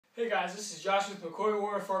Hey guys, this is Josh with McCoy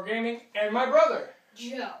Warren 4 Gaming, and my brother,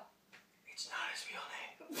 Joe. It's not his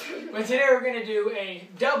real name. But today we're going to do a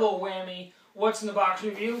double whammy What's in the Box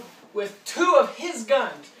review with two of his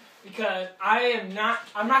guns, because I'm not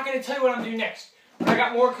going to tell you what I'm doing next. But I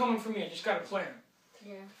got more coming from you, I just got to plan.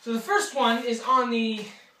 Yeah. So the first one is on the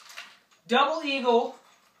Double Eagle,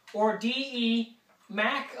 or DE,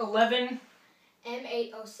 Mac 11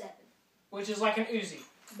 M807. which is like an Uzi.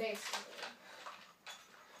 Basically.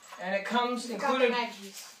 And it comes included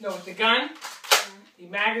with the gun, the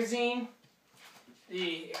magazine,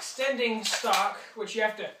 the extending stock, which you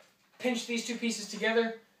have to pinch these two pieces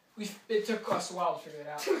together. It took us a while to figure it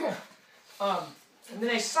out. And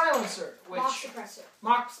then a silencer, which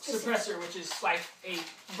mock suppressor, which is like a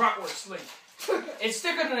bratwurst sling. It's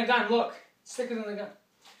thicker than a gun. Look, it's thicker than the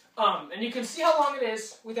gun. And you can see how long it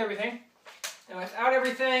is with everything, and without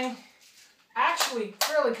everything. Actually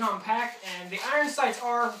fairly compact, and the iron sights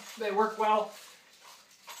they work well.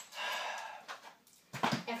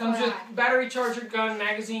 Comes with battery charger, gun,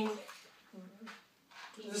 magazine,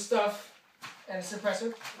 this stuff, and a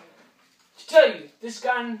suppressor. To tell you, this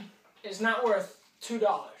gun is not worth $2.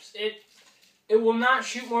 It will not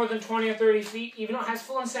shoot more than 20 or 30 feet, even though it has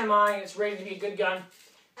full and semi, and it's ready to be a good gun.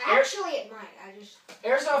 Actually, it might.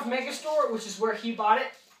 Airsoft Megastore, which is where he bought it,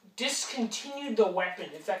 discontinued the weapon,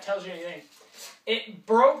 if that tells you anything. It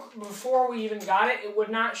broke before we even got it. It would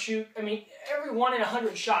not shoot. I mean, every 1 in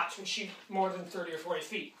 100 shots would shoot more than 30 or 40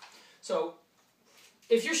 feet. So,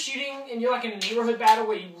 if you're shooting and you're like in a neighborhood battle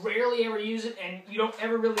where you rarely ever use it and you don't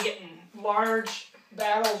ever really get in large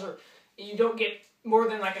battles, or you don't get more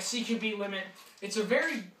than like a CQB limit, it's a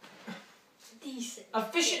very decent,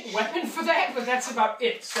 efficient weapon for that, but that's about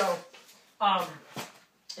it. So,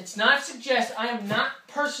 it's not I am not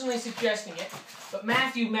personally suggesting it, but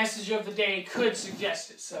Matthew, message of the day, could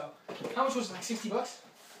suggest it. So, how much was it? Like 60 bucks?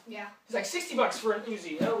 Yeah. It's like 60 bucks for an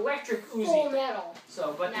Uzi, an electric Uzi. Full metal.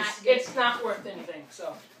 So, but it's not worth anything.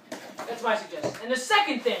 So, that's my suggestion. And the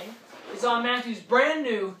second thing is on Matthew's brand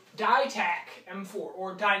new Dytac M4,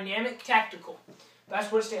 or Dynamic Tactical.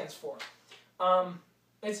 That's what it stands for.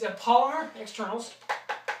 It's a polymer externals,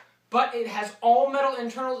 but it has all metal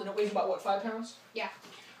internals, and it weighs about, what, 5 pounds? Yeah.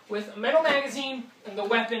 With a metal magazine and the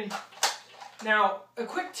weapon. Now, a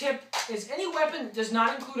quick tip is any weapon that does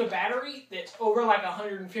not include a battery that's over like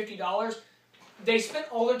 $150, they spend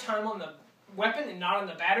all their time on the weapon and not on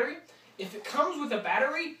the battery. If it comes with a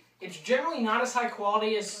battery, it's generally not as high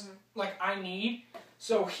quality as like I need.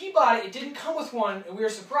 So he bought it, it didn't come with one, and we were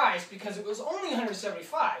surprised because it was only $175.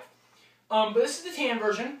 But this is the tan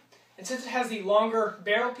version, and since it has the longer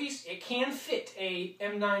barrel piece, it can fit a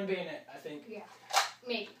M9 bayonet, I think. Yeah,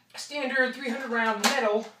 maybe. Standard 300 round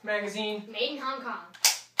metal magazine. Made in Hong Kong.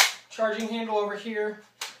 Charging handle over here.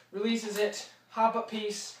 Releases it. Hop up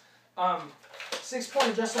piece. 6-point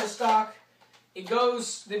adjustable stock. It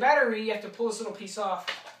goes, the battery, you have to pull this little piece off.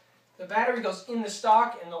 The battery goes in the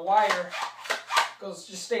stock and the wire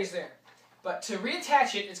just stays there. But to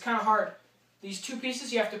reattach it, it's kind of hard. These two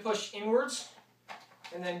pieces you have to push inwards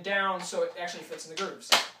and then down so it actually fits in the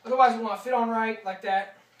grooves. Otherwise it will not fit on right like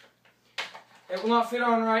that. It will not fit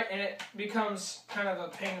on right, and it becomes kind of a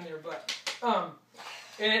pain in your butt.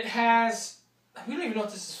 And it has, we don't even know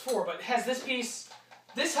what this is for, but it has this piece.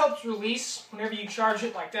 This helps release whenever you charge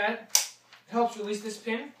it like that. It helps release this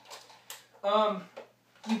pin.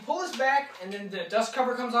 You pull this back, and then the dust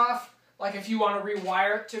cover comes off, like if you want to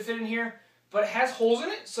rewire it to fit in here. But it has holes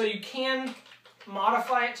in it, so you can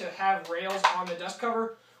modify it to have rails on the dust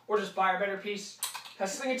cover, or just buy a better piece. It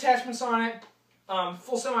has sling attachments on it,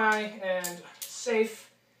 full semi and safe,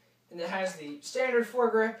 and it has the standard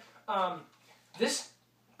foregrip. This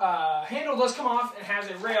handle does come off and has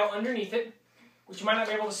a rail underneath it, which you might not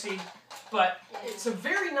be able to see, but it's a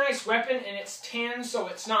very nice weapon, and it's tan, so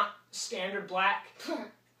it's not standard black.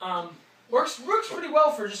 Works pretty well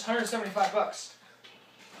for just 175 bucks.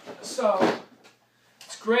 So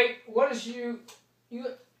it's great. What is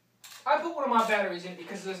I put one of my batteries in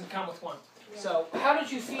because it doesn't come with one. Yeah. So how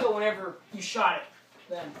did you feel whenever you shot it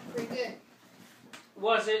then? Pretty good.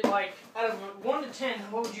 Was it like, out of 1 to 10,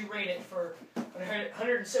 what would you rate it for a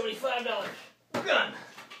 $175 gun?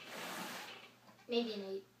 Maybe an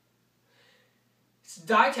 8. It's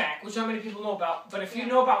Dytac, which not many people know about. But if you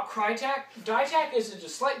know about Crytac, Dytac is a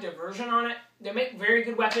slight diversion on it. They make very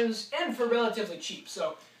good weapons, and for relatively cheap.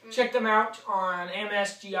 So check them out on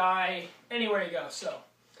MSGI, anywhere you go. So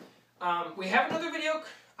we have another video.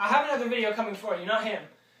 I have another video coming for you, not him.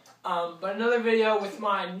 But another video with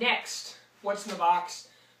my next What's in the Box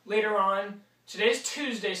later on. Today's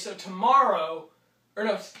Tuesday, so tomorrow,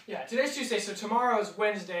 today's Tuesday, so tomorrow is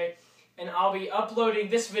Wednesday, and I'll be uploading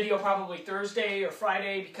this video probably Thursday or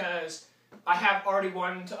Friday because I have already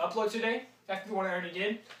one to upload today, after the one I already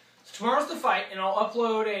did. So tomorrow's the fight, and I'll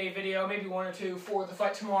upload a video, maybe one or two, for the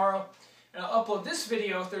fight tomorrow. And I'll upload this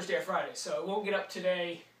video Thursday or Friday, so it won't get up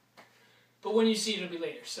today. But when you see it, it'll be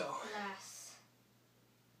later, so.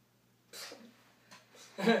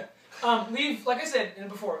 Leave, like I said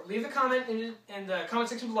before, leave the comment in the comment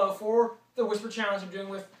section below for the Whisper Challenge I'm doing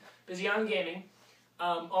with Busy on Gaming.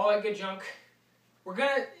 All that good junk. We're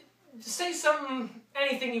gonna say something,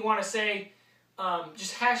 anything you want to say.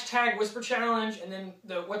 Just hashtag Whisper Challenge and then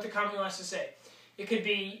what the comment wants to say. It could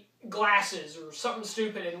be glasses or something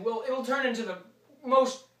stupid, and it'll turn into the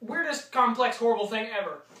most weirdest, complex, horrible thing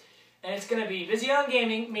ever. And it's gonna be Busy on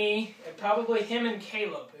Gaming, me, and probably him and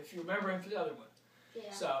Caleb, if you remember him for the other one.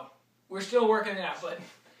 Yeah. So we're still working it out, but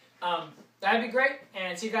that'd be great,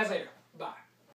 and see you guys later.